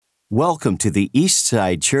Welcome to the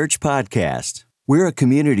Eastside Church Podcast. We're a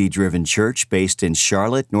community-driven church based in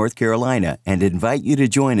Charlotte, North Carolina, and invite you to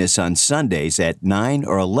join us on Sundays at 9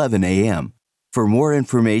 or 11 a.m. For more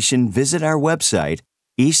information, visit our website,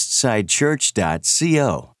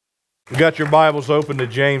 eastsidechurch.co. You got your Bibles open to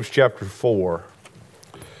James chapter 4.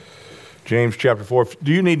 James chapter 4.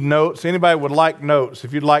 Do you need notes? Anybody would like notes?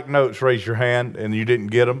 If you'd like notes, raise your hand and you didn't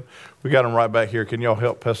get them. We got them right back here. Can y'all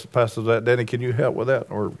help pass that? Danny, can you help with that?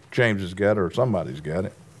 Or James has got it, or somebody's got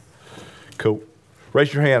it. Cool.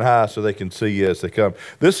 Raise your hand high so they can see you as they come.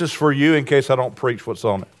 This is for you in case I don't preach what's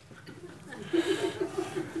on it.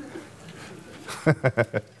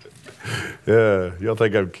 Yeah, y'all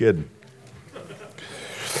think I'm kidding.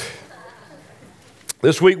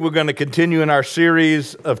 This week we're going to continue in our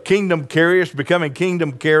series of kingdom carriers, becoming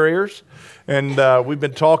kingdom carriers, and we've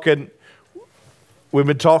been talking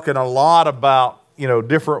a lot about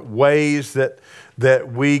different ways that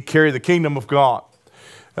we carry the kingdom of God,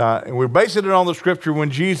 and we're basing it on the scripture when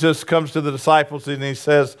Jesus comes to the disciples and he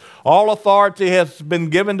says, "All authority has been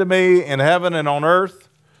given to me in heaven and on earth,"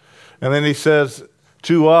 and then he says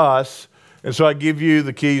to us, "And so I give you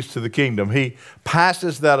the keys to the kingdom." He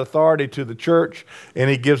passes that authority to the church, and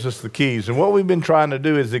he gives us the keys. And what we've been trying to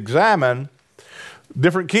do is examine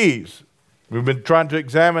different keys. We've been trying to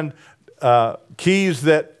examine keys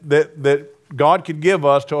that God could give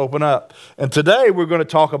us to open up. And today we're going to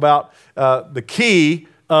talk about the key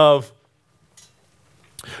of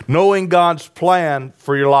knowing God's plan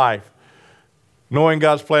for your life. Knowing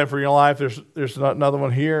God's plan for your life. There's another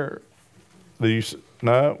one here.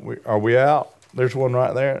 No, are we out? There's one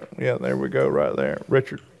right there. Yeah, there we go, right there.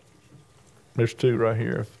 Richard, there's two right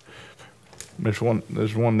here. There's one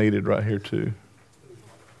needed right here too.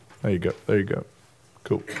 There you go. There you go.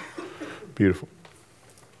 Cool. Beautiful.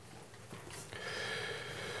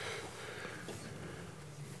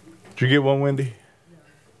 Did you get one, Wendy? Yeah.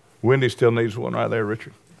 Wendy still needs one right there,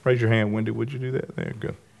 Richard. Raise your hand, Wendy. Would you do that? There,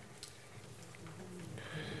 good.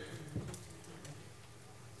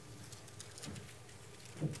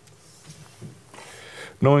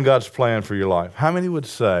 Knowing God's plan for your life. How many would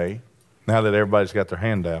say, now that everybody's got their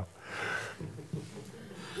hand out,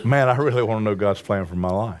 man, I really want to know God's plan for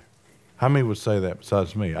my life? How many would say that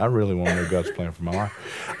besides me? I really want to know God's plan for my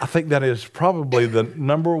life. I think that is probably the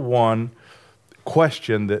number one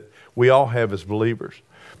question that we all have as believers.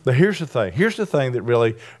 But here's the thing. Here's the thing that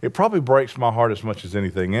really, it probably breaks my heart as much as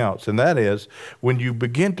anything else. And that is when you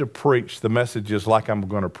begin to preach the messages like I'm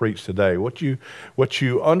going to preach today, what you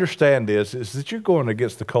understand is that you're going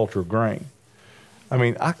against the cultural grain. I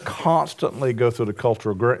mean, I constantly go through the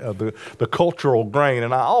cultural grain,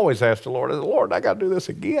 and I always ask the Lord, I got to do this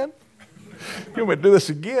again? You want me to do this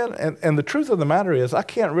again? And the truth of the matter is I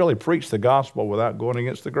can't really preach the gospel without going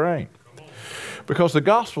against the grain. Because the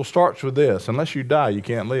gospel starts with this: unless you die, you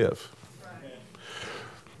can't live.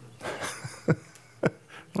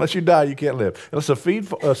 Unless you die, you can't live. Unless a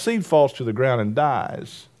seed falls to the ground and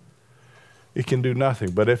dies, it can do nothing.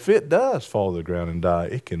 But if it does fall to the ground and die,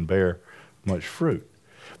 it can bear much fruit.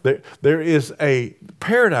 There is a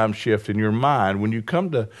paradigm shift in your mind when you come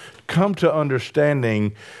to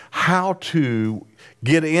understanding how to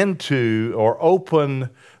get into or open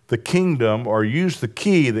the kingdom, or use the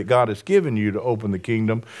key that God has given you to open the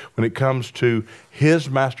kingdom when it comes to His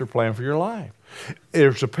master plan for your life.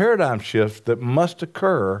 There's a paradigm shift that must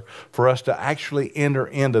occur for us to actually enter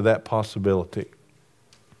into that possibility.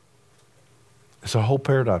 It's a whole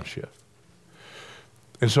paradigm shift.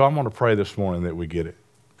 And so I'm going to pray this morning that we get it.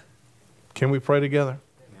 Can we pray together?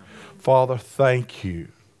 Father, thank you,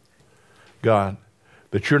 God,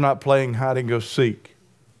 that you're not playing hide and go seek.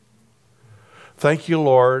 Thank you,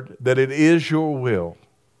 Lord, that it is your will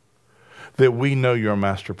that we know your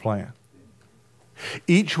master plan.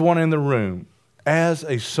 Each one in the room, as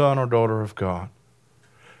a son or daughter of God,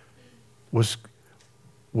 was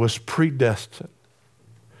predestined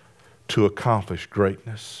to accomplish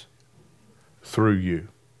greatness through you.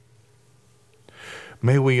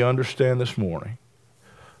 May we understand this morning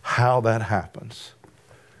how that happens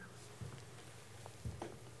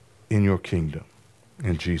in your kingdom.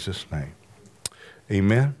 In Jesus' name.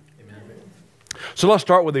 Amen. Amen. So let's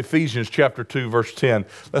start with Ephesians chapter 2, verse 10.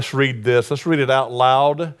 Let's read this. Let's read it out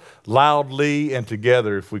loud, loudly, and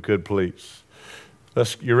together, if we could, please.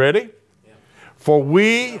 You ready? Yeah. For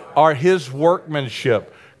we are His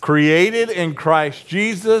workmanship, created in Christ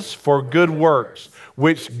Jesus for good works,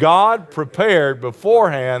 which God prepared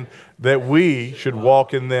beforehand that we should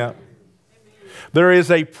walk in them. There is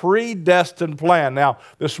a predestined plan. Now,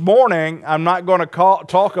 this morning, I'm not going to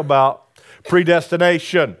talk about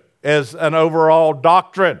predestination as an overall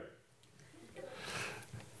doctrine.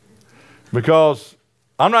 Because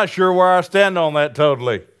I'm not sure where I stand on that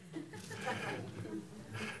totally.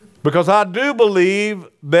 Because I do believe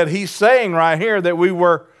that he's saying right here that we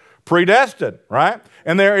were predestined, right?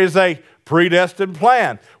 And there is a predestined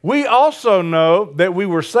plan. We also know that we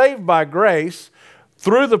were saved by grace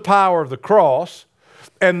through the power of the cross,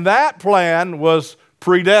 and that plan was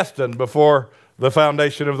predestined before the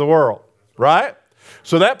foundation of the world, right?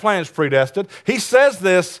 So that plan is predestined. He says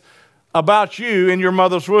this about you in your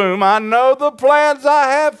mother's womb. I know the plans I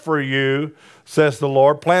have for you, says the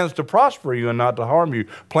Lord, plans to prosper you and not to harm you,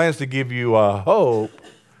 plans to give you a hope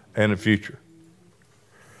and a future.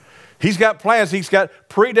 He's got plans. He's got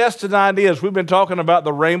predestined ideas. We've been talking about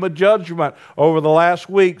the Rhema judgment over the last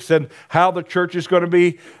weeks and how the church is going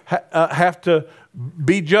to have to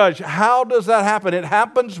be judged. How does that happen? It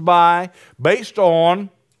happens based on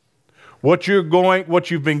what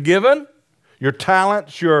you've been given, your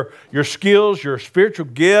talents, your skills, your spiritual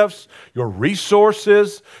gifts, your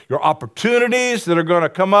resources, your opportunities that are going to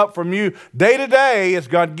come up from you day to day as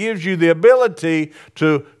God gives you the ability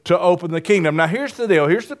to open the kingdom. Now, here's the deal.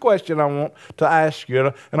 Here's the question I want to ask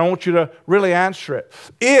you, and I want you to really answer it.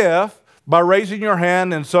 If by raising your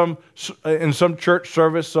hand in some church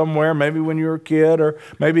service somewhere, maybe when you were a kid, or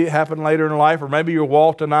maybe it happened later in life, or maybe you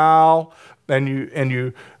walked an aisle and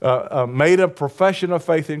you made a profession of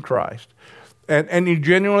faith in Christ, and you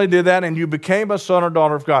genuinely did that, and you became a son or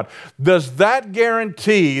daughter of God, does that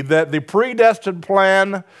guarantee that the predestined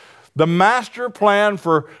plan, the master plan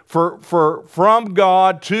from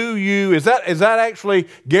God to you, is that actually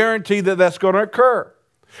guaranteed that that's going to occur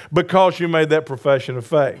because you made that profession of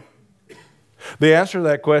faith? The answer to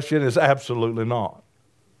that question is absolutely not.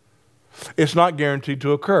 It's not guaranteed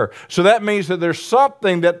to occur. So that means that there's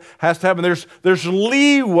something that has to happen. There's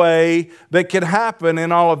leeway that can happen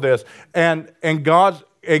in all of this. And God's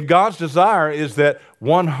desire is that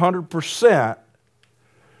 100%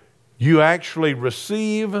 you actually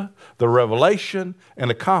receive the revelation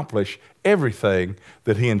and accomplish everything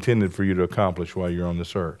that he intended for you to accomplish while you're on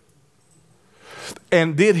this earth.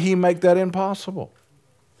 And did he make that impossible?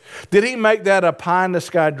 Did he make that a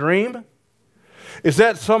pie-in-the-sky dream? Is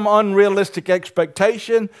that some unrealistic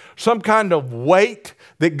expectation, some kind of weight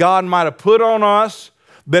that God might have put on us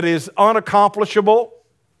that is unaccomplishable?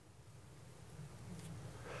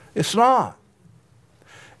 It's not.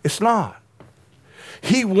 It's not.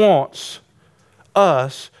 He wants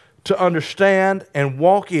us to understand and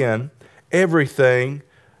walk in everything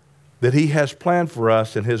that he has planned for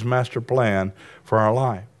us in his master plan for our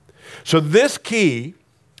life. So this key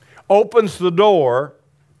opens the door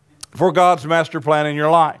for God's master plan in your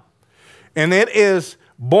life. And it is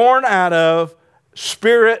born out of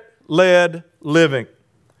Spirit-led living.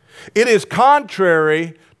 It is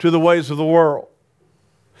contrary to the ways of the world.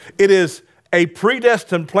 It is a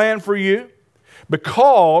predestined plan for you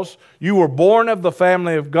because you were born of the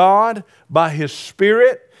family of God by his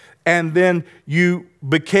Spirit, and then you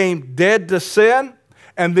became dead to sin,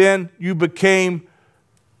 and then you came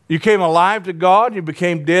alive to God, you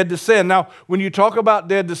became dead to sin. Now, when you talk about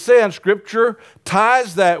dead to sin, Scripture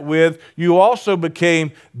ties that with you also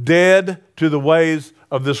became dead to the ways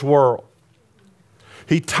of this world.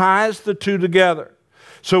 He ties the two together.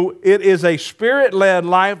 So it is a Spirit-led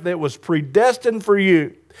life that was predestined for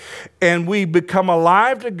you. And we become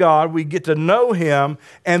alive to God, we get to know him,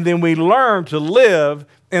 and then we learn to live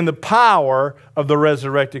in the power of the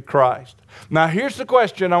resurrected Christ. Now, here's the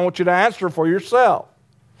question I want you to answer for yourself.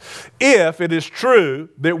 If it is true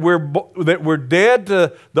that we're dead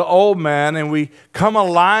to the old man and we come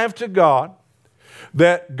alive to God,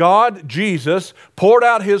 that God, Jesus, poured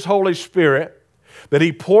out his Holy Spirit, that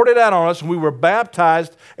he poured it out on us, and we were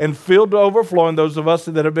baptized and filled to overflowing, those of us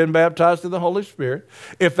that have been baptized in the Holy Spirit.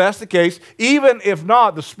 If that's the case, even if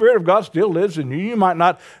not, the Spirit of God still lives in you. You might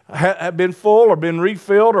not have been full or been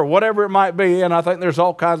refilled or whatever it might be, and I think there's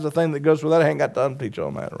all kinds of things that goes with that. I ain't got time to teach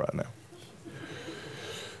on that right now.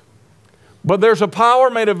 But there's a power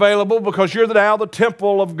made available because you're now the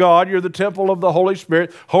temple of God. You're the temple of the Holy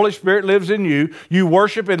Spirit. Holy Spirit lives in you. You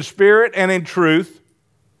worship in spirit and in truth.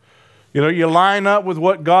 You know, you line up with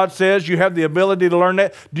what God says. You have the ability to learn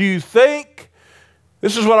that. Do you think,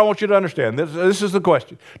 this is what I want you to understand. This is the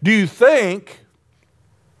question. Do you think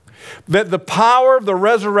that the power of the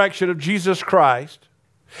resurrection of Jesus Christ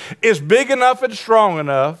is big enough and strong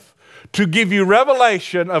enough to give you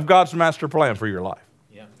revelation of God's master plan for your life?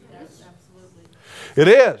 Yeah. Yes, absolutely. It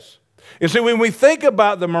is. You see, when we think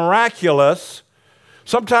about the miraculous,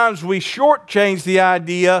 sometimes we shortchange the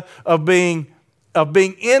idea of being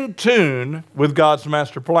in tune with God's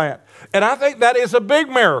master plan. And I think that is a big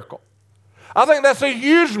miracle. I think that's a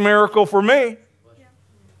huge miracle for me.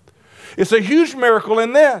 It's a huge miracle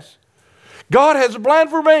in this. God has a plan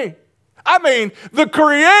for me. I mean, the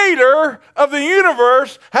creator of the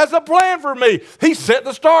universe has a plan for me. He set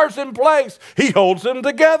the stars in place. He holds them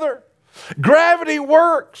together. Gravity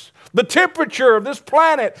works. The temperature of this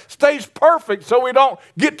planet stays perfect so we don't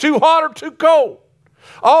get too hot or too cold.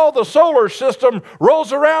 All the solar system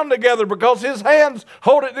rolls around together because his hands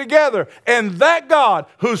hold it together. And that God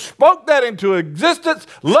who spoke that into existence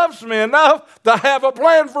loves me enough to have a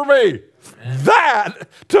plan for me. That,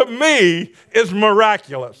 to me, is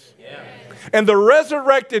miraculous. Yeah. And the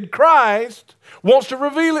resurrected Christ wants to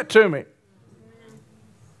reveal it to me.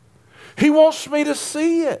 He wants me to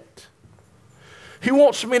see it. He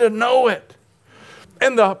wants me to know it.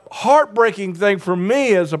 And the heartbreaking thing for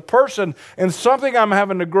me as a person, and something I'm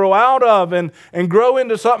having to grow out of and grow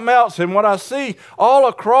into something else, and what I see all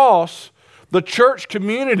across the church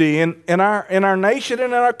community in our nation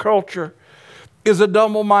and in our culture, is a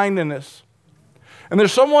double-mindedness. And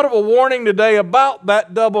there's somewhat of a warning today about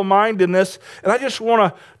that double-mindedness, and I just want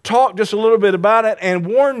to talk just a little bit about it and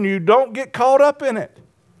warn you, don't get caught up in it.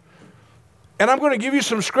 And I'm going to give you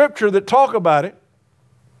some scripture that talk about it.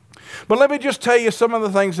 But let me just tell you some of the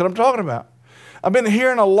things that I'm talking about. I've been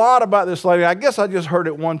hearing a lot about this lately. I guess I just heard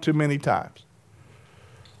it one too many times.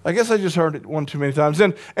 And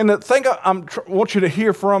the thing I want you to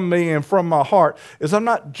hear from me and from my heart is I'm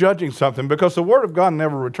not judging something, because the Word of God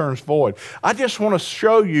never returns void. I just want to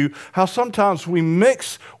show you how sometimes we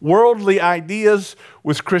mix worldly ideas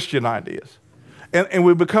with Christian ideas. And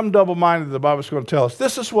we become double-minded, the Bible's going to tell us.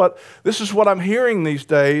 This is what I'm hearing these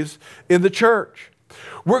days in the church.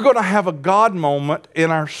 We're going to have a God moment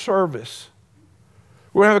in our service.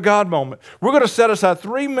 We're going to have a God moment. We're going to set aside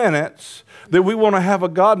 3 minutes that we want to have a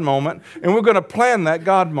God moment, and we're going to plan that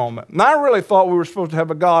God moment. And I really thought we were supposed to have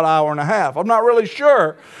a God hour and a half. I'm not really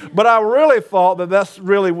sure, but I really thought that that's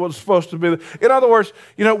really what's supposed to be. In other words,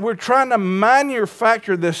 we're trying to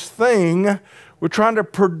manufacture this thing. We're trying to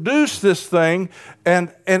produce this thing, and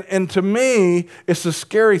to me, it's a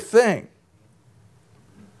scary thing.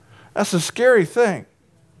 That's a scary thing.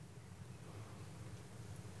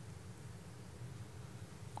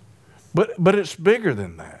 But it's bigger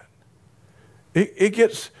than that. It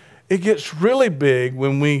gets really big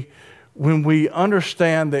when we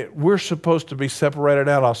understand that we're supposed to be separated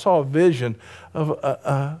out. I saw a vision of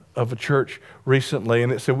a church recently,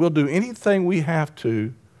 and it said, we'll do anything we have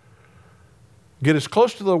to get as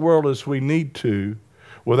close to the world as we need to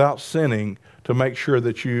without sinning, to make sure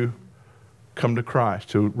that you come to Christ,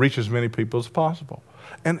 to reach as many people as possible.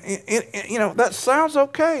 And that sounds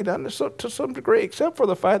okay, doesn't it, to some degree, except for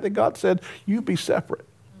the fact that God said, you be separate.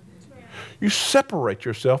 You separate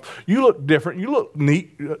yourself. You look different. You look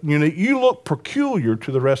neat, unique. You look peculiar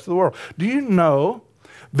to the rest of the world. Do you know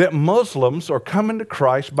that Muslims are coming to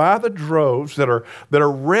Christ by the droves, that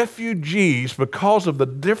are refugees because of the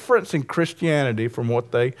difference in Christianity from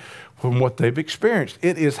what they've experienced?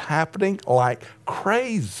 It is happening like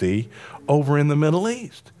crazy over in the Middle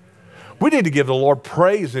East. We need to give the Lord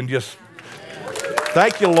praise and just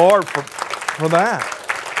thank you, Lord, for that.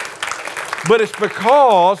 But it's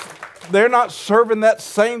because they're not serving that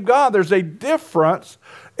same God. There's a difference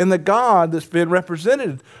in the God that's been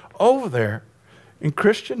represented over there in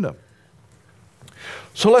Christendom.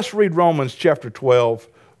 So let's read Romans chapter 12,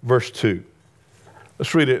 verse 2.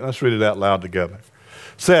 Let's read it out loud together.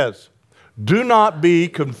 It says, do not be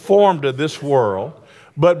conformed to this world,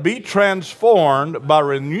 but be transformed by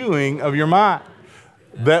renewing of your mind,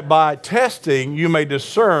 that by testing you may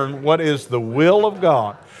discern what is the will of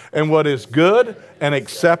God, and what is good and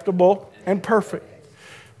acceptable and perfect.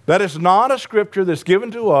 That is not a scripture that's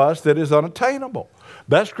given to us that is unattainable.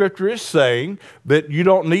 That scripture is saying that you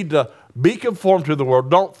don't need to be conformed to the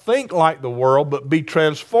world. Don't think like the world, but be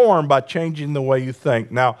transformed by changing the way you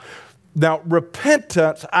think. Now,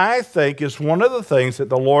 repentance, I think, is one of the things that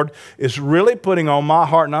the Lord is really putting on my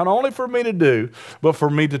heart, not only for me to do, but for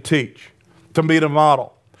me to teach, to be the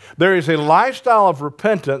model. There is a lifestyle of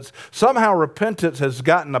repentance. Somehow repentance has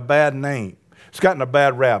gotten a bad name. It's gotten a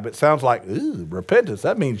bad rap. It sounds like, ooh, repentance,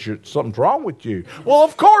 that means something's wrong with you. Well,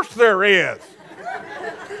 of course there is.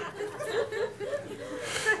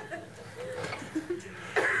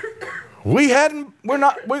 We hadn't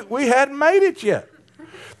made it yet.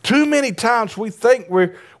 Too many times we think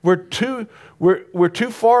we're too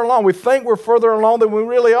far along. We think we're further along than we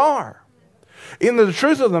really are. And the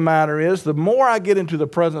truth of the matter is, the more I get into the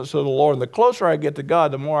presence of the Lord and the closer I get to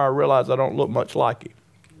God, the more I realize I don't look much like Him.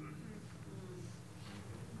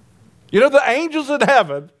 You know, the angels in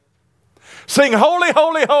heaven sing, holy,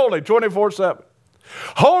 holy, holy, 24/7.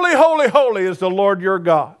 Holy, holy, holy is the Lord your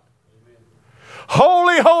God.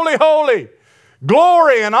 Holy, holy, holy.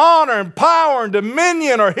 Glory and honor and power and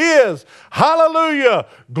dominion are His. Hallelujah.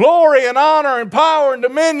 Glory and honor and power and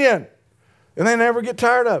dominion. And they never get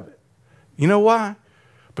tired of it. You know why?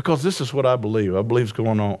 Because this is what I believe. I believe is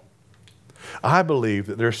going on. I believe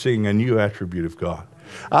that they're seeing a new attribute of God.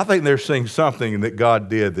 I think they're seeing something that God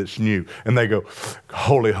did that's new. And they go,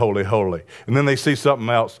 holy, holy, holy. And then they see something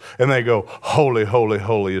else and they go, holy, holy,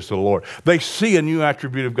 holy is the Lord. They see a new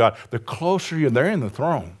attribute of God. The closer you, they're in the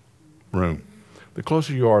throne room. The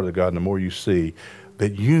closer you are to God, the more you see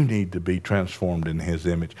that you need to be transformed in His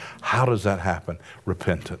image. How does that happen?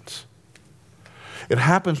 Repentance. It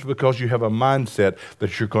happens because you have a mindset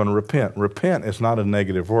that you're going to repent. Repent is not a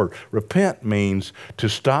negative word. Repent means to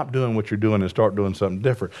stop doing what you're doing and start doing something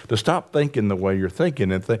different. To stop thinking the way you're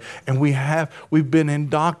thinking. And we've been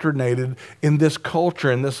indoctrinated in this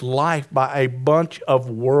culture, in this life, by a bunch of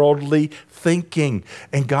worldly thinking.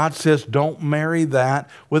 And God says, don't marry that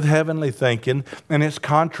with heavenly thinking. And it's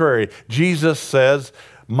contrary. Jesus says,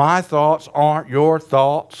 my thoughts aren't your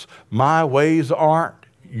thoughts. My ways aren't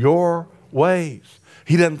your ways.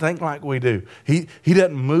 He doesn't think like we do. He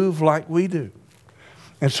doesn't move like we do.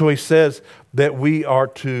 And so He says that we are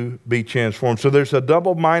to be transformed. So there's a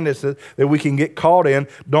double-mindedness that we can get caught in.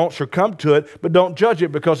 Don't succumb to it, but don't judge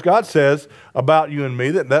it, because God says about you and me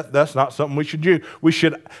that's not something we should do. We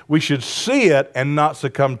should see it and not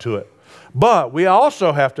succumb to it. But we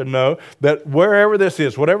also have to know that wherever this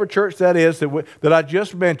is, whatever church that is that I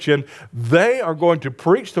just mentioned, they are going to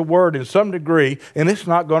preach the word in some degree, and it's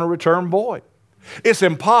not going to return void. It's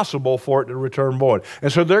impossible for it to return void.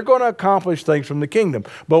 And so they're going to accomplish things from the kingdom.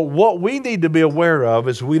 But what we need to be aware of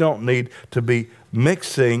is we don't need to be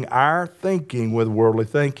mixing our thinking with worldly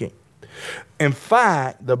thinking. In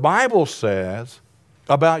fact, the Bible says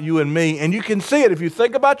about you and me, and you can see it if you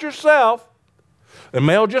think about yourself, and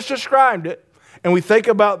Mel just described it, and we think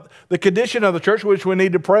about the condition of the church, which we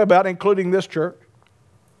need to pray about, including this church,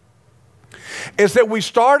 is that we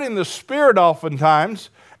start in the Spirit oftentimes,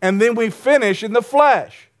 and then we finish in the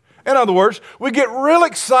flesh. In other words, we get real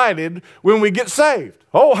excited when we get saved.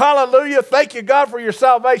 Oh, hallelujah, thank you, God, for your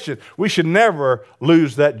salvation. We should never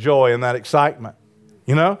lose that joy and that excitement.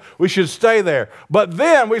 You know, we should stay there. But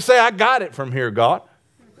then we say, I got it from here, God.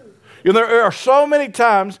 You know, there are so many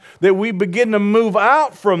times that we begin to move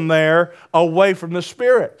out from there away from the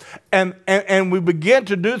Spirit. And we begin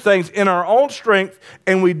to do things in our own strength,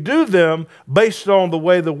 and we do them based on the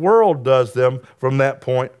way the world does them from that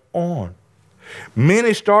point on.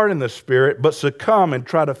 Many start in the Spirit, but succumb and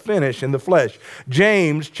try to finish in the flesh.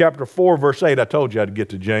 James chapter 4, verse 8. I told you I'd get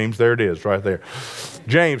to James. There it is, right there.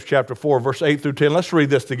 James chapter 4, verse 8 through 10. Let's read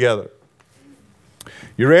this together.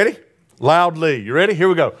 You ready? Loudly. You ready? Here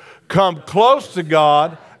we go. Come close to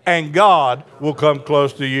God, and God will come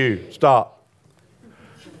close to you. Stop.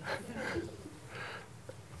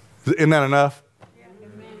 Isn't that enough?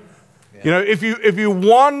 You know, if you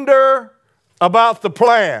wonder about the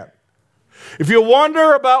plan, if you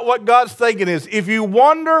wonder about what God's thinking is, if you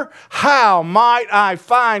wonder how might I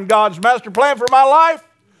find God's master plan for my life,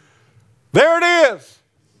 there it is.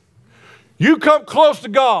 You come close to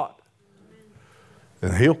God,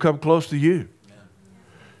 and He'll come close to you.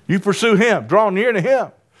 You pursue Him, draw near to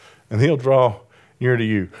Him, and He'll draw near to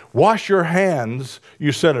you. Wash your hands,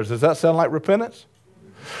 you sinners. Does that sound like repentance?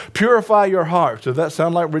 Purify your hearts. Does that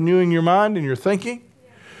sound like renewing your mind and your thinking?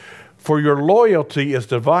 For your loyalty is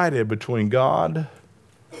divided between God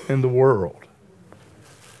and the world.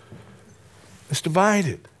 It's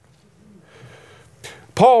divided.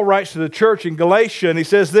 Paul writes to the church in Galatia, and he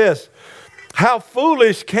says this, how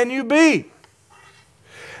foolish can you be?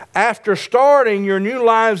 After starting your new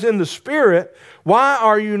lives in the Spirit, why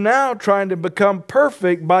are you now trying to become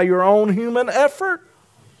perfect by your own human effort?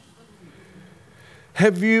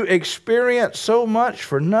 Have you experienced so much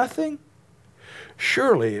for nothing?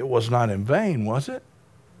 Surely it was not in vain, was it?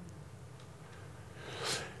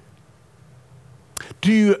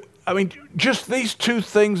 Just these two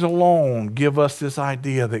things alone give us this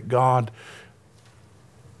idea that God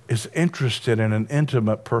is interested in an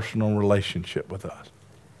intimate personal relationship with us.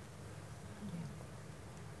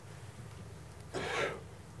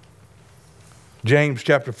 James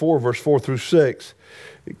chapter 4, verse 4 through 6.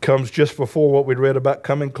 It comes just before what we read about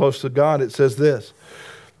coming close to God. It says this,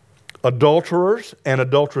 adulterers and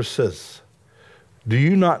adulteresses, do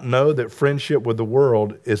you not know that friendship with the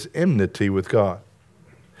world is enmity with God?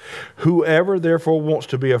 Whoever therefore wants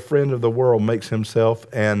to be a friend of the world makes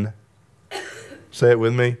himself an, say it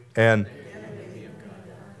with me, an.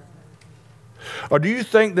 Or do you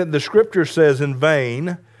think that the Scripture says in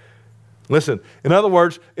vain, Listen, in other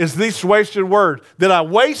words, is these wasted words. Did I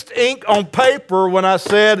waste ink on paper when I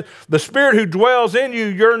said the Spirit who dwells in you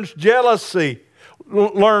yearns jealously?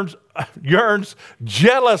 Yearns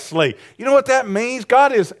jealously. You know what that means?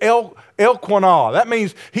 God is Elkanah. That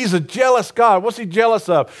means He's a jealous God. What's He jealous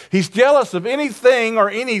of? He's jealous of anything or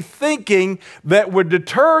any thinking that would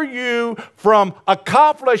deter you from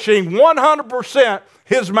accomplishing 100%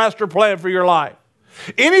 His master plan for your life.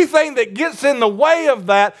 Anything that gets in the way of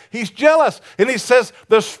that, He's jealous. And He says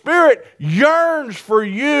the Spirit yearns for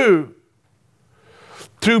you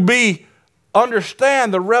to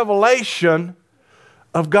understand the revelation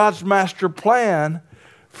of God's master plan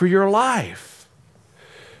for your life.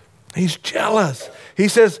 He's jealous. He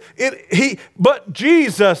says, but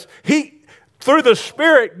Jesus, through the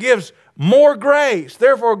Spirit gives more grace.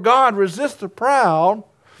 Therefore, God resists the proud,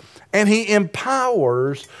 and He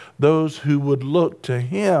empowers those who would look to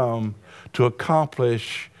Him to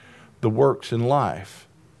accomplish the works in life.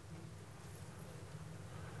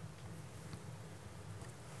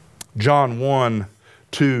 John 1,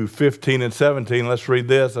 2, 15 and 17. Let's read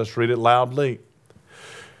this. Let's read it loudly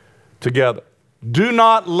together. Do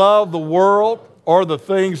not love the world or the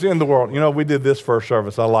things in the world. You know, we did this first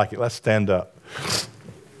service. I like it. Let's stand up.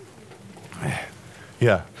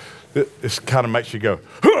 Yeah. This kind of makes you go,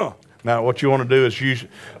 huh! Now, what you want to do is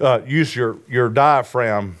use your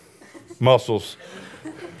diaphragm muscles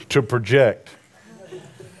to project.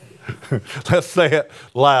 Let's say it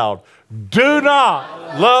loud. Do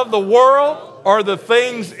not love the world or the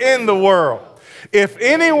things in the world. If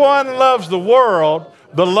anyone loves the world,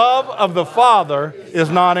 the love of the Father is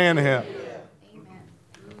not in him.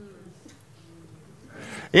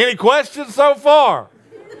 Any questions so far?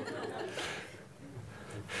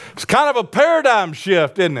 It's kind of a paradigm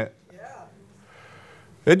shift, isn't it?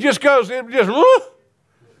 It just okay,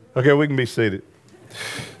 we can be seated.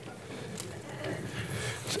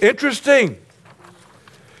 It's interesting.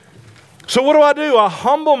 So what do? I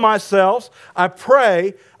humble myself, I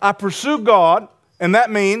pray, I pursue God, and that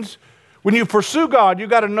means when you pursue God, you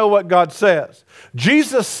got to know what God says.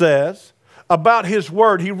 Jesus says about His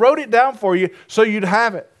Word, He wrote it down for you so you'd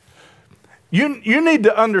have it. You need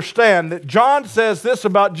to understand that John says this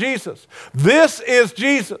about Jesus. This is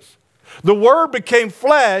Jesus. The Word became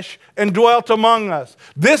flesh and dwelt among us.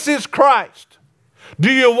 This is Christ.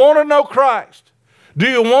 Do you want to know Christ? Do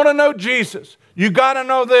you want to know Jesus? You got to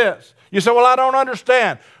know this. You say, well, I don't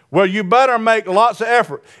understand. Well, you better make lots of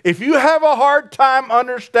effort. If you have a hard time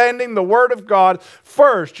understanding the Word of God,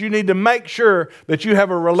 first, you need to make sure that you have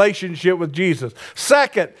a relationship with Jesus.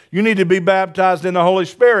 Second, you need to be baptized in the Holy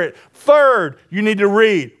Spirit. Third, you need to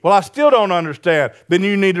read. Well, I still don't understand. Then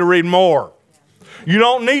you need to read more. You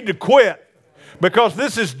don't need to quit because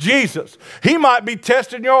this is Jesus. He might be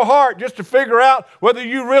testing your heart just to figure out whether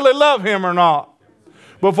you really love Him or not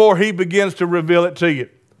before He begins to reveal it to you.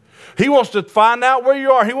 He wants to find out where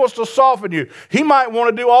you are. He wants to soften you. He might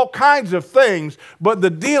want to do all kinds of things, but the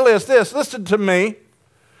deal is this. Listen to me.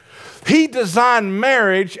 He designed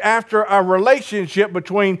marriage after a relationship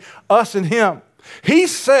between us and Him. He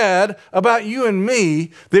said about you and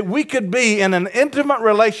me that we could be in an intimate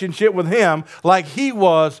relationship with Him like He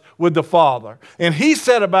was with the Father. And He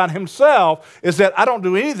said about Himself is that I don't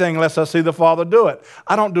do anything unless I see the Father do it.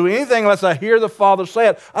 I don't do anything unless I hear the Father say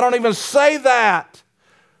it. I don't even say that.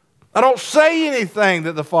 I don't say anything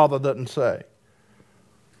that the Father doesn't say.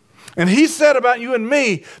 And He said about you and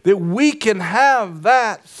me that we can have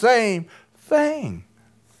that same thing.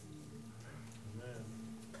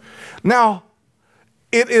 Now,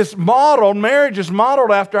 it is modeled, marriage is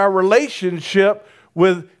modeled after our relationship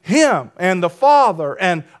with Him and the Father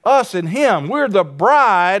and us and Him. We're the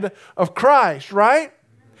bride of Christ, right?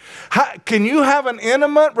 Can you have an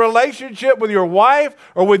intimate relationship with your wife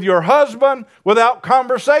or with your husband without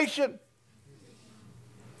conversation?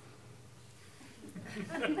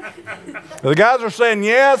 The guys are saying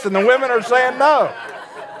yes and the women are saying no.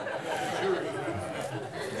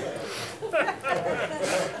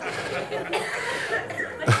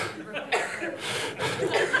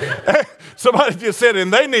 Somebody just said,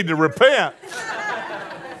 and they need to repent.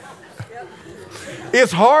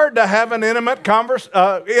 It's hard to have an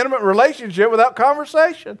intimate relationship without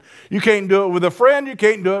conversation. You can't do it with a friend. You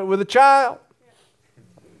can't do it with a child.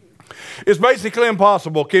 It's basically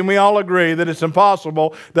impossible. Can we all agree that it's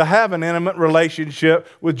impossible to have an intimate relationship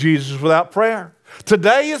with Jesus without prayer?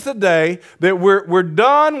 Today is the day that we're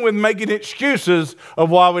done with making excuses of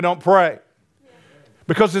why we don't pray.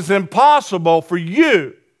 Because it's impossible for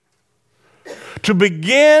you to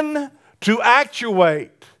begin to actuate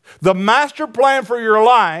the master plan for your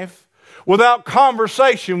life without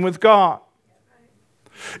conversation with God.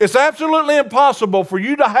 It's absolutely impossible for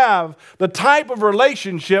you to have the type of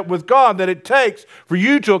relationship with God that it takes for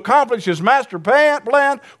you to accomplish His master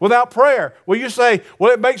plan without prayer. Well, you say,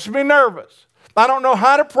 well, it makes me nervous. I don't know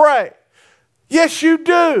how to pray. Yes, you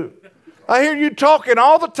do. I hear you talking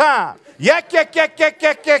all the time. Yak, yak, yak, yak,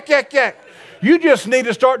 yak, yak, yak, yak. You just need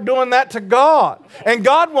to start doing that to God. And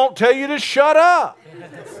God won't tell you to shut up.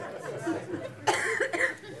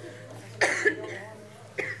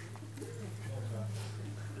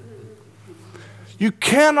 You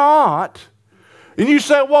cannot. And you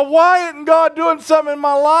say, well, why isn't God doing something in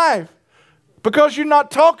my life? Because you're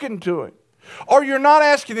not talking to Him. Or you're not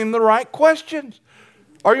asking Him the right questions.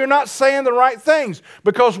 Or you're not saying the right things.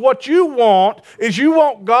 Because what you want is you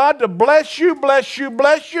want God to bless you, bless you,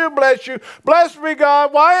 bless you, bless you. Bless me,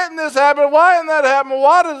 God. Why isn't this happening? Why isn't that happening?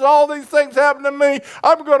 Why does all these things happen to me?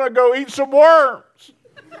 I'm going to go eat some worms.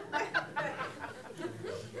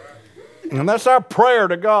 And that's our prayer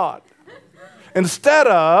to God. Instead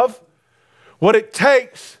of what it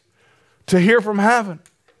takes to hear from heaven.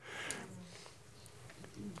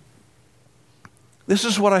 This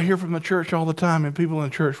is what I hear from the church all the time and people in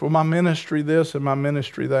the church. Well, my ministry this and my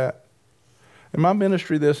ministry that. And my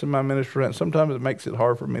ministry this and my ministry that. And sometimes it makes it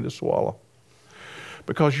hard for me to swallow.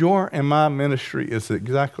 Because your and my ministry is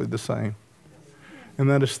exactly the same. And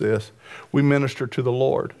that is this. We minister to the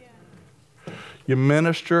Lord. You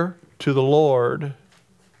minister to the Lord.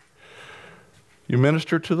 You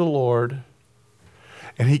minister to the Lord.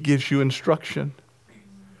 And He gives you instruction.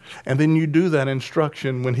 And then you do that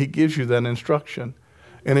instruction when He gives you that instruction.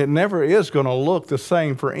 And it never is going to look the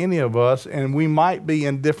same for any of us. And we might be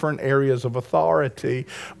in different areas of authority.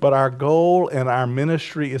 But our goal and our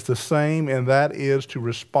ministry is the same. And that is to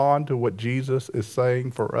respond to what Jesus is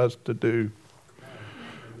saying for us to do.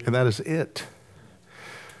 And that is it.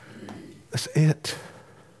 That's it.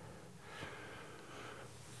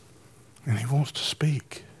 And He wants to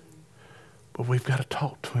speak. But we've got to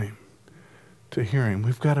talk to Him. To hear Him.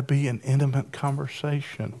 We've got to be in intimate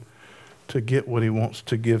conversation to get what He wants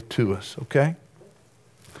to give to us, okay?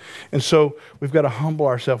 And so we've got to humble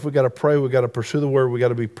ourselves. We've got to pray. We've got to pursue the Word. We've got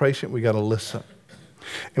to be patient. We've got to listen.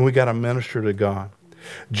 And we've got to minister to God.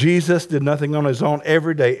 Jesus did nothing on His own.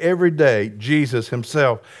 Every day, Jesus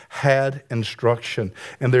Himself had instruction.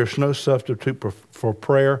 And there's no substitute for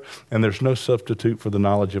prayer, and there's no substitute for the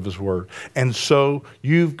knowledge of His Word. And so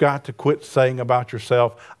you've got to quit saying about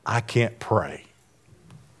yourself, I can't pray.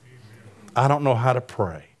 I don't know how to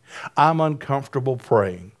pray. I'm uncomfortable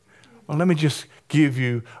praying. Well, let me just give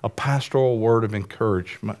you a pastoral word of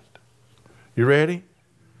encouragement. You ready?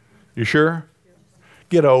 You sure?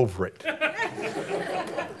 Get over it.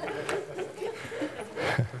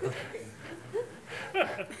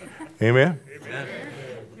 Amen? Amen?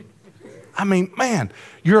 I mean, man,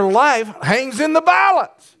 your life hangs in the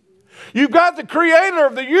balance. You've got the Creator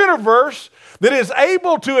of the universe that is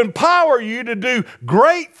able to empower you to do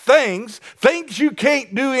great things, things you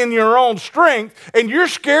can't do in your own strength, and you're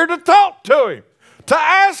scared to talk to Him, to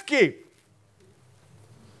ask Him,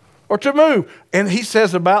 or to move. And He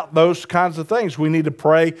says about those kinds of things, we need to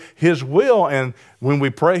pray His will, and when we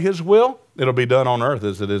pray His will, it'll be done on earth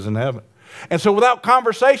as it is in heaven. And so without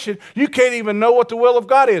conversation, you can't even know what the will of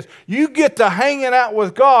God is. You get to hanging out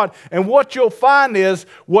with God, and what you'll find is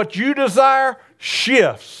what you desire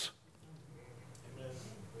shifts.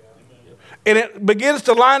 And it begins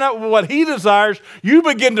to line up with what He desires. You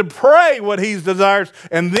begin to pray what He desires,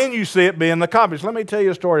 and then you see it being accomplished. Let me tell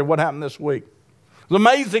you a story of what happened this week. It's an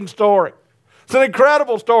amazing story. It's an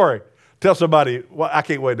incredible story. Tell somebody, well, I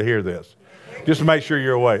can't wait to hear this. Just to make sure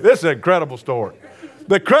you're awake. This is an incredible story.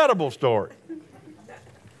 The incredible story.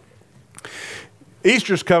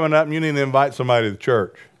 Easter's coming up, and you need to invite somebody to the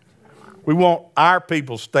church. We want our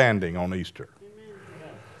people standing on Easter.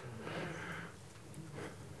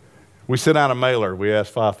 We sent out a mailer. We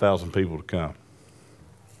asked 5,000 people to come.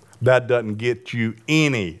 That doesn't get you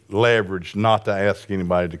any leverage not to ask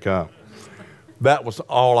anybody to come. That was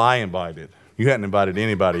all I invited. You hadn't invited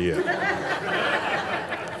anybody yet.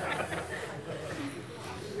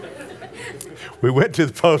 We went to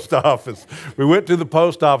the post office. We went to the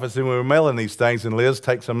post office, and we were mailing these things, and Liz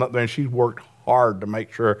takes them up there, and she worked hard to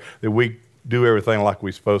make sure that we do everything like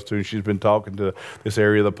we're supposed to. And she's been talking to this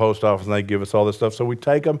area of the post office, and they give us all this stuff. So we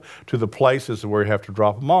take them to the places where we have to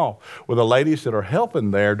drop them off. Well, the ladies that are helping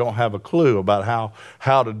there don't have a clue about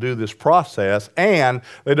how to do this process, and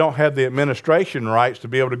they don't have the administration rights to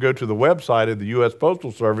be able to go to the website of the U.S.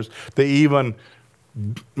 Postal Service to even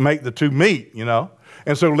make the two meet, you know.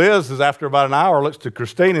 And so Liz is, after about an hour, looks to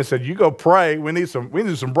Christine and said, you go pray. We need some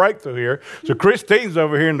breakthrough here. So Christine's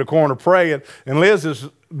over here in the corner praying, and Liz is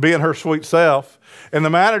being her sweet self. And the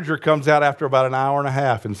manager comes out after about an hour and a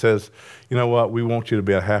half and says, you know what, we want you to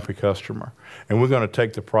be a happy customer. And we're going to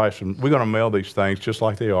take the price, and we're going to mail these things just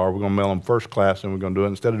like they are. We're going to mail them first class, and we're going to do it,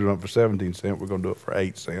 instead of doing it for 17 cents, we're going to do it for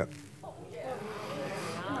 8 cents.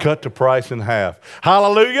 Cut the price in half.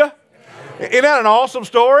 Hallelujah. Isn't that an awesome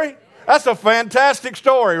story? That's a fantastic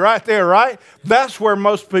story right there, right? That's where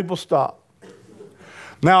most people stop.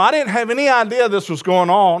 Now, I didn't have any idea this was going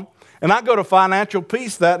on, and I go to Financial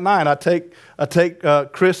Peace that night. I take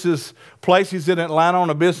Chris's place. He's in Atlanta on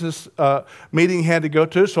a business meeting he had to go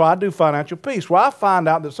to, so I do Financial Peace. Well, I find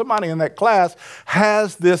out that somebody in that class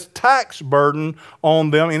has this tax burden on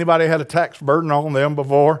them. Anybody had a tax burden on them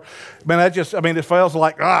before? Man, it feels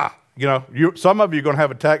like, some of you are going to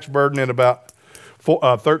have a tax burden in about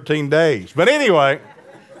 13 days. But anyway,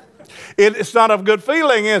 it's not a good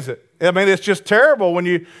feeling, is it? I mean, it's just terrible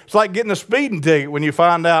it's like getting a speeding ticket when you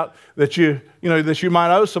find out that that you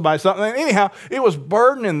might owe somebody something. Anyhow, it was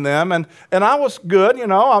burdening them, and I was good.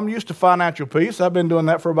 I'm used to Financial Peace. I've been doing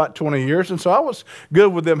that for about 20 years, and so I was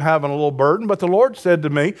good with them having a little burden. But the Lord said to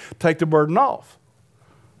me, take the burden off.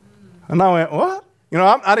 And I went, what?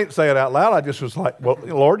 I didn't say it out loud. I just was like, well,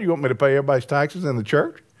 Lord, you want me to pay everybody's taxes in the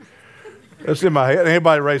church? That's in my head.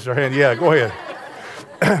 Anybody raise their hand? Yeah, go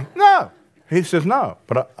ahead. No. He says, no,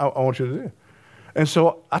 but I want you to do it. And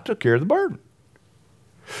so I took care of the burden.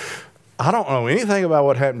 I don't know anything about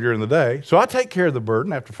what happened during the day, so I take care of the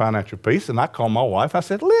burden after Financial Peace, and I called my wife. I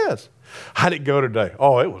said, Liz, how'd it go today?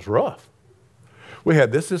 Oh, it was rough. We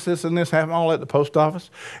had this, and this happen all at the post office,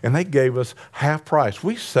 and they gave us half price.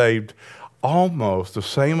 We saved almost the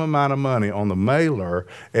same amount of money on the mailer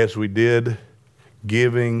as we did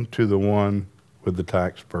giving to the one with the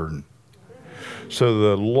tax burden. So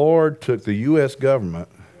the Lord took the U.S. government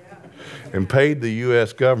and paid the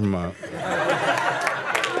U.S. government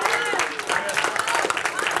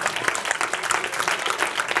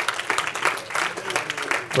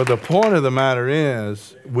but the point of the matter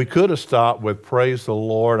is, we could have stopped with, praise the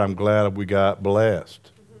Lord, I'm glad we got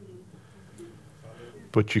blessed.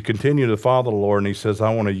 But you continue to follow the Lord, and he says,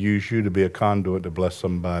 I want to use you to be a conduit to bless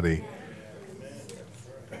somebody.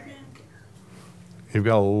 You've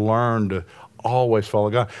got to learn to always follow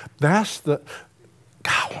God. God,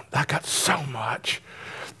 I got so much.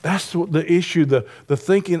 That's the issue, the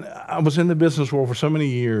thinking. I was in the business world for so many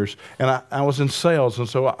years, and I was in sales, and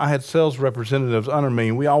so I had sales representatives under me,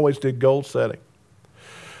 and we always did goal setting.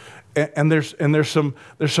 And there's some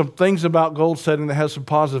things about goal setting that has some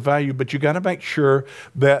positive value, but you got to make sure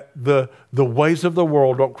that the ways of the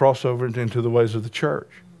world don't cross over into the ways of the church.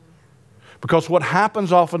 Because what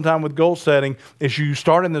happens oftentimes with goal setting is you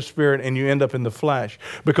start in the spirit and you end up in the flesh,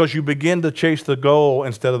 because you begin to chase the goal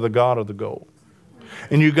instead of the God of the goal.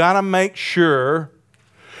 And you got to make sure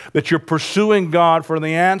that you're pursuing God for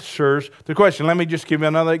the answers to the question. Let me just give you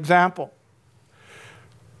another example.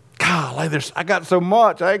 Golly, I got so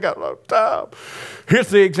much. I ain't got no time. Here's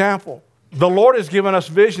the example. The Lord has given us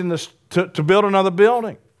vision to build another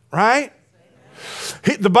building, right?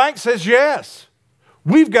 The bank says yes.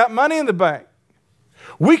 We've got money in the bank.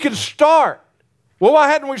 We can start. Well, why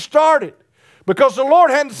hadn't we started? Because the Lord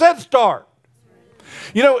hadn't said start.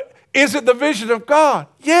 Is it the vision of God?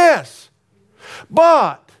 Yes.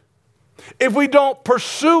 But if we don't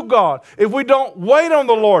pursue God, if we don't wait on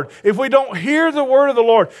the Lord, if we don't hear the word of the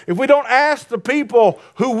Lord, if we don't ask the people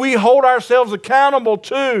who we hold ourselves accountable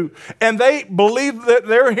to, and they believe that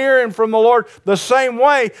they're hearing from the Lord the same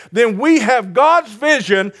way, then we have God's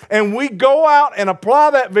vision, and we go out and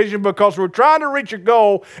apply that vision because we're trying to reach a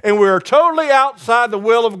goal, and we're totally outside the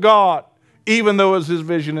will of God, even though it's His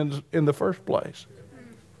vision in the first place.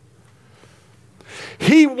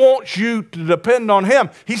 He wants you to depend on Him.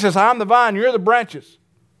 He says, I'm the vine, you're the branches.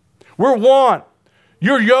 We're one.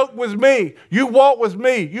 You're yoked with me. You walk with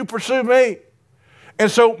me. You pursue me.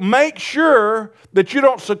 And so make sure that you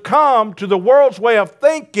don't succumb to the world's way of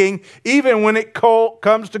thinking, even when it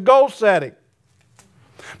comes to goal setting.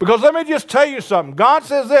 Because let me just tell you something. God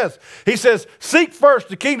says this. He says, seek first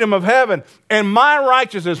the kingdom of heaven and my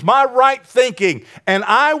righteousness, my right thinking, and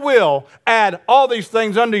I will add all these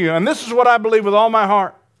things unto you. And this is what I believe with all my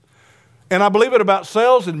heart. And I believe it about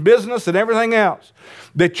sales and business and everything else.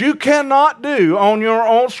 That you cannot do on your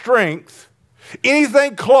own strength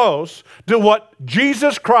anything close to what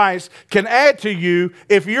Jesus Christ can add to you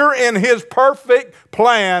if you're in His perfect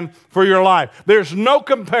plan for your life. There's no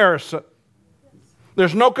comparison.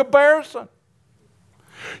 There's no comparison.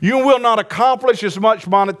 You will not accomplish as much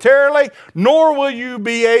monetarily, nor will you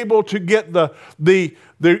be able to get the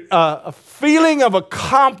feeling of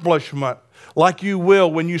accomplishment like you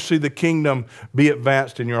will when you see the kingdom be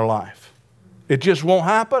advanced in your life. It just won't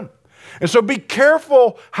happen. And so be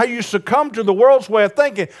careful how you succumb to the world's way of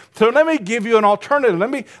thinking. So let me give you an alternative. Let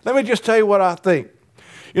me just tell you what I think.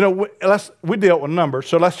 You know, we dealt with numbers,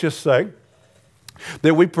 so let's just say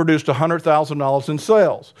that we produced $100,000 in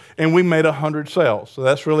sales, and we made 100 sales. So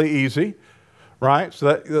that's really easy, right? So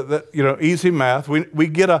that you know, easy math. We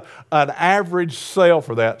get an average sale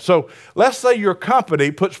for that. So let's say your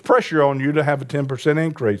company puts pressure on you to have a 10%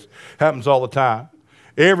 increase. Happens all the time.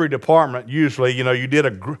 Every department usually, you know, you did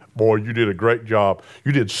a great job.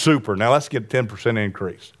 You did super. Now let's get a 10%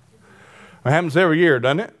 increase. It happens every year,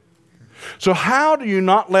 doesn't it? So how do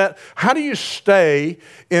you stay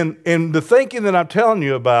in the thinking that I'm telling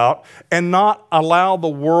you about and not allow the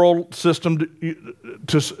world system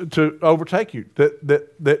to overtake you,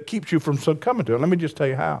 that keeps you from succumbing to it? Let me just tell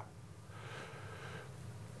you how.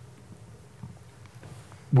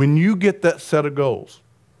 When you get that set of goals,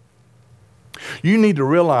 you need to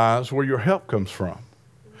realize where your help comes from.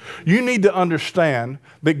 You need to understand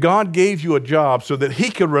that God gave you a job so that He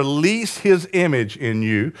could release His image in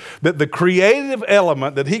you, that the creative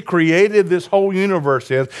element that He created this whole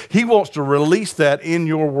universe in, He wants to release that in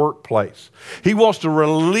your workplace. He wants to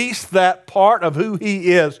release that part of who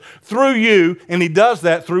He is through you, and He does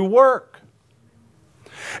that through work.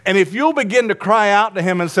 And if you'll begin to cry out to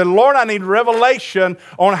Him and say, Lord, I need revelation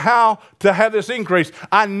on how to have this increase.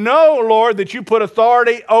 I know, Lord, that you put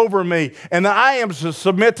authority over me and that I am to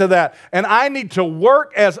submit to that. And I need to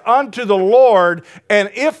work as unto the Lord. And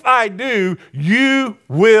if I do, you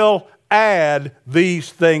will add these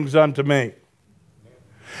things unto me.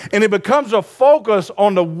 And it becomes a focus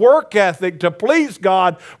on the work ethic to please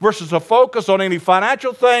God versus a focus on any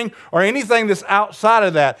financial thing or anything that's outside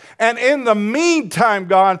of that. And in the meantime,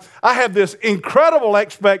 God, I have this incredible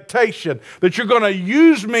expectation that you're going to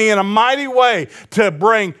use me in a mighty way to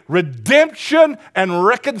bring redemption and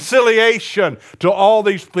reconciliation to all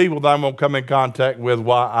these people that I'm going to come in contact with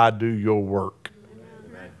while I do your work.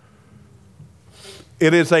 Amen.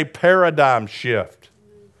 It is a paradigm shift.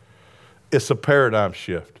 It's a paradigm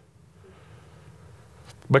shift.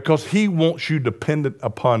 Because He wants you dependent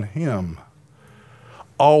upon Him.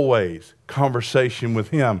 Always conversation with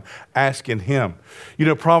Him, asking Him. You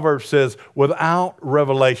know, Proverbs says, without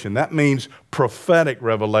revelation, that means prophetic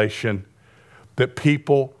revelation, that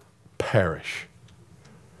people perish.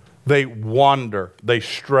 They wander, they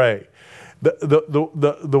stray.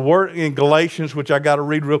 The word in Galatians, which I got to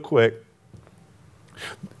read real quick.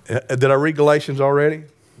 Did I read Galatians already?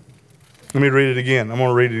 Let me read it again. I'm going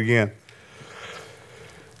to read it again.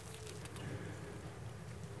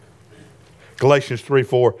 Galatians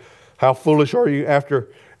 3:4. How foolish are you after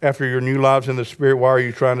your new lives in the Spirit? Why are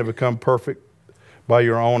you trying to become perfect by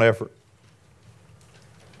your own effort?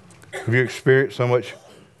 Have you experienced so much?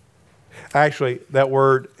 Actually, that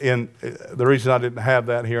word, the reason I didn't have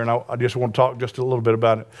that here, and I just want to talk just a little bit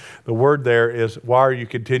about it. The word there is, why are you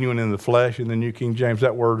continuing in the flesh? In the New King James,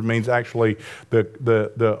 that word means actually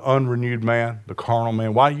the unrenewed man, the carnal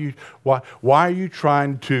man. Why are you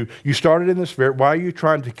trying to, you started in the Spirit, why are you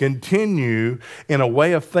trying to continue in a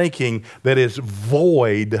way of thinking that is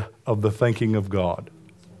void of the thinking of God?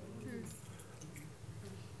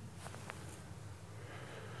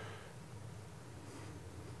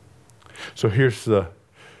 So here's the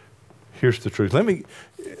truth.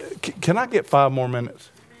 Can I get 5 more minutes?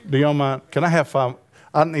 Do y'all mind? Can I have 5?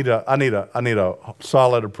 I need a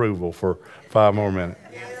solid approval for 5 more minutes.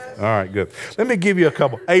 All right, good. Let me give you a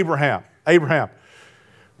couple. Abraham.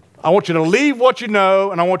 I want you to leave what you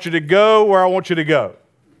know, and I want you to go where I want you to go.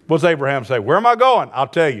 What does Abraham say? Where am I going? I'll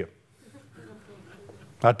tell you.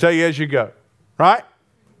 I'll tell you as you go. Right?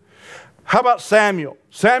 How about Samuel?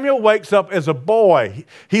 Samuel wakes up as a boy.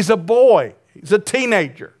 He's a boy. He's a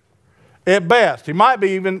teenager at best. He might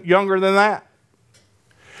be even younger than that.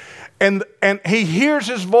 And he hears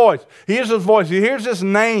his voice. He hears his voice. He hears his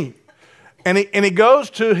name. And he goes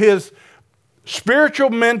to his spiritual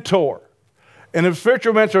mentor. And his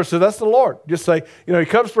spiritual mentor says, that's the Lord. Just say, he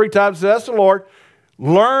comes 3 times and says, that's the Lord.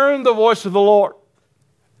 Learn the voice of the Lord.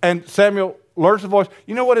 And Samuel learns the voice.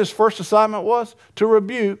 You know what his first assignment was? To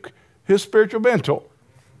rebuke his spiritual mentor.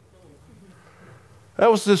 That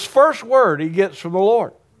was his first word he gets from the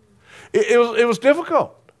Lord. It was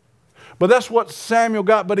difficult. But that's what Samuel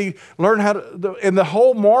got. But he learned how to, and the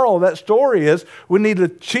whole moral of that story is we need to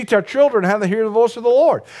teach our children how to hear the voice of the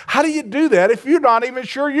Lord. How do you do that if you're not even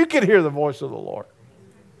sure you can hear the voice of the Lord?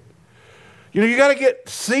 You know, you got to get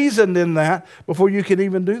seasoned in that before you can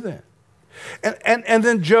even do that. And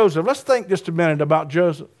then Joseph. Let's think just a minute about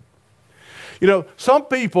Joseph. You know, some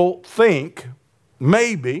people think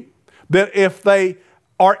maybe that if they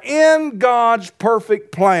are in God's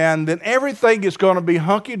perfect plan, then everything is going to be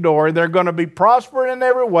hunky-dory. They're going to be prospering in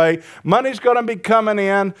every way. Money's going to be coming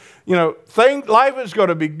in. You know, life is going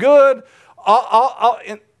to be good.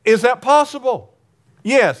 Is that possible?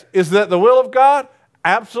 Yes. Is that the will of God?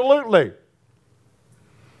 Absolutely.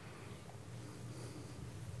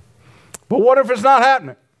 But what if it's not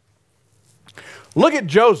happening? Look at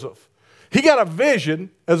Joseph. He got a vision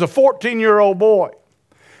as a 14-year-old boy.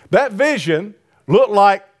 That vision looked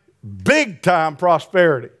like big-time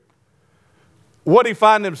prosperity. What did he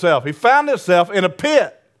find himself? He found himself in a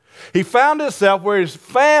pit. He found himself where his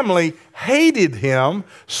family hated him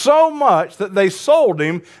so much that they sold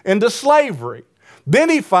him into slavery. Then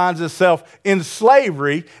he finds himself in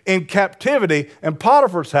slavery, in captivity, in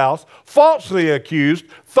Potiphar's house, falsely accused,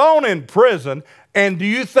 thrown in prison. And do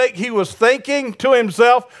you think he was thinking to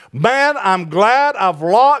himself, man, I'm glad I've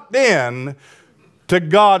locked in to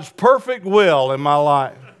God's perfect will in my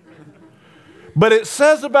life? But it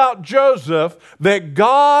says about Joseph that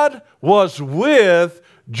God was with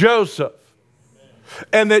Joseph.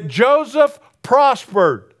 And that Joseph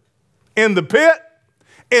prospered in the pit,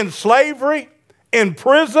 in slavery, in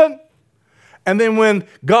prison, and then when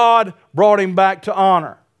God brought him back to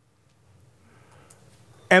honor.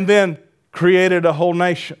 And then created a whole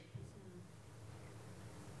nation.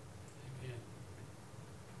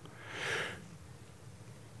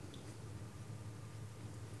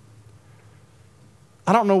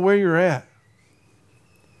 I don't know where you're at,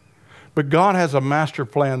 but God has a master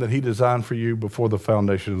plan that He designed for you before the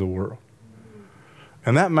foundation of the world.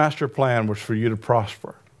 And that master plan was for you to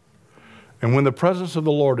prosper. And when the presence of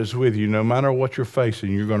the Lord is with you, no matter what you're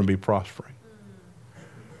facing, you're going to be prospering.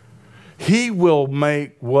 He will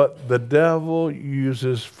make what the devil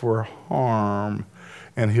uses for harm,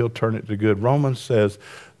 and He'll turn it to good. Romans says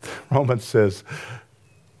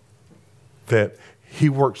that He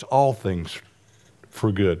works all things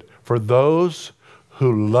for good, for those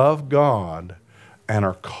who love God and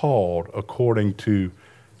are called according to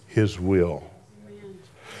His will,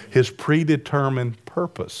 His predetermined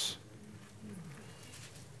purpose.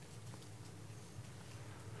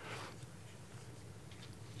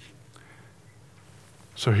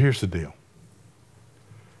 So here's the deal.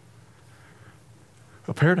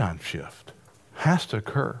 A paradigm shift has to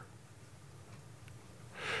occur.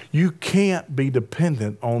 You can't be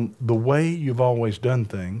dependent on the way you've always done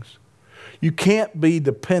things. You can't be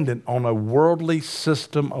dependent on a worldly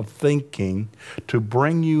system of thinking to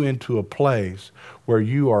bring you into a place where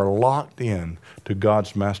you are locked in to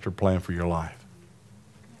God's master plan for your life.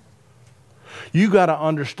 You got to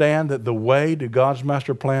understand that the way to God's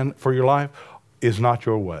master plan for your life is not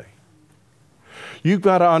your way. You've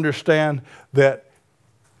got to understand that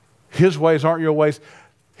His ways aren't your ways.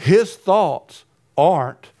 His thoughts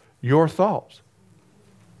aren't your thoughts.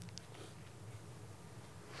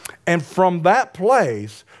 And from that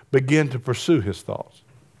place, begin to pursue His thoughts.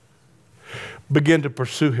 Begin to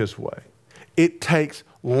pursue His way. It takes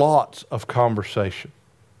lots of conversation.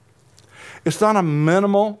 It's not a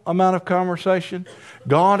minimal amount of conversation.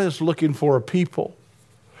 God is looking for a people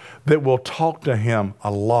that will talk to Him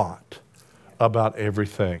a lot about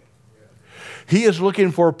everything. He is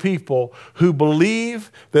looking for people who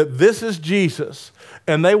believe that this is Jesus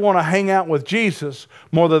and they want to hang out with Jesus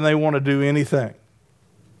more than they want to do anything.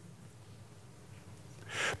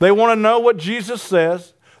 They want to know what Jesus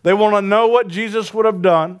says. They want to know what Jesus would have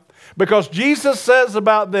done. Because Jesus says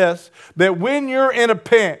about this, that when you're in a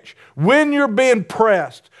pinch, when you're being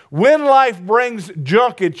pressed, when life brings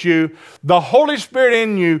junk at you, the Holy Spirit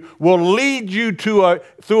in you will lead you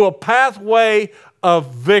through a pathway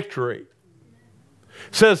of victory.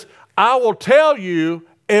 It says, I will tell you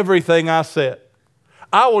everything I said.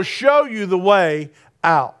 I will show you the way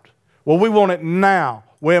out. Well, we want it now,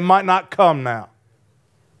 where it might not come now.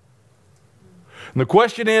 And the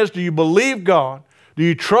question is, do you believe God? Do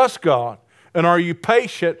you trust God? And are you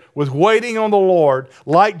patient with waiting on the Lord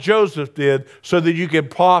like Joseph did so that you can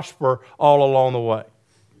prosper all along the way?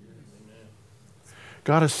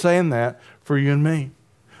 God is saying that for you and me.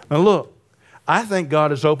 Now look, I think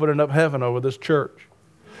God is opening up heaven over this church.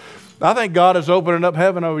 I think God is opening up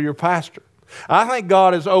heaven over your pastor. I think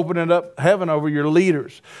God is opening up heaven over your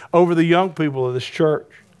leaders, over the young people of this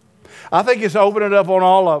church. I think He's opening it up on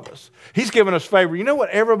all of us. He's given us favor. You know what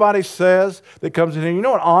everybody says that comes in here? You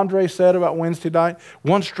know what Andre said about Wednesday night?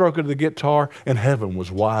 One stroke of the guitar and heaven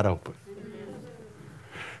was wide open.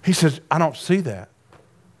 He says, I don't see that.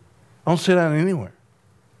 I don't sit down anywhere.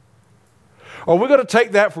 Are we going to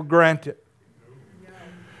take that for granted?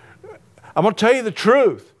 I'm going to tell you the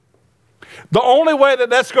truth. The only way that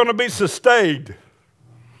that's going to be sustained,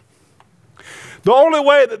 the only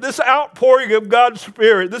way that this outpouring of God's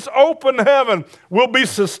Spirit, this open heaven will be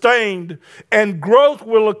sustained and growth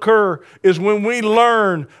will occur is when we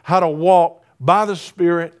learn how to walk by the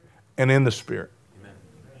Spirit and in the Spirit.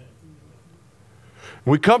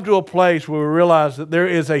 We come to a place where we realize that there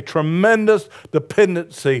is a tremendous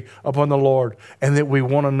dependency upon the Lord and that we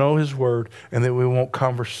want to know His Word and that we want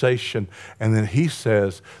conversation. And then He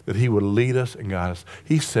says that He will lead us and guide us.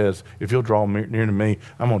 He says, if you'll draw near to me,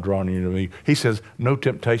 I'm going to draw near to me. He says, no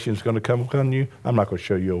temptation is going to come upon you. I'm not going to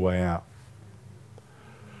show you a way out.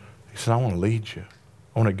 He said, I want to lead you.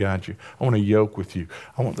 I want to guide you. I want to yoke with you.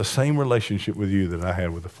 I want the same relationship with you that I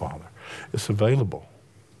had with the Father. It's available.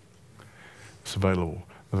 It's available.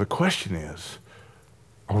 Now the question is,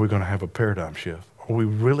 are we going to have a paradigm shift? Are we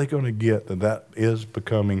really going to get that is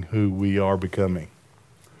becoming who we are becoming?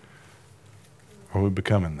 Are we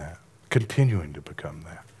becoming that? Continuing to become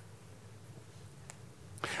that?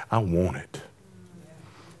 I want it.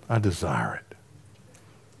 I desire it.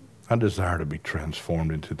 I desire to be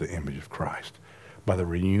transformed into the image of Christ by the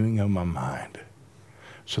renewing of my mind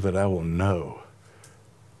so that I will know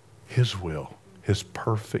His will, His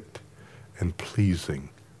perfect and pleasing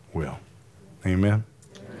will. Amen?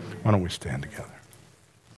 Why don't we stand together?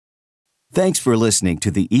 Thanks for listening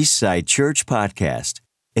to the Eastside Church Podcast.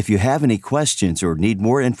 If you have any questions or need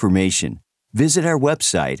more information, visit our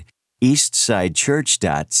website,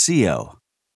 eastsidechurch.co.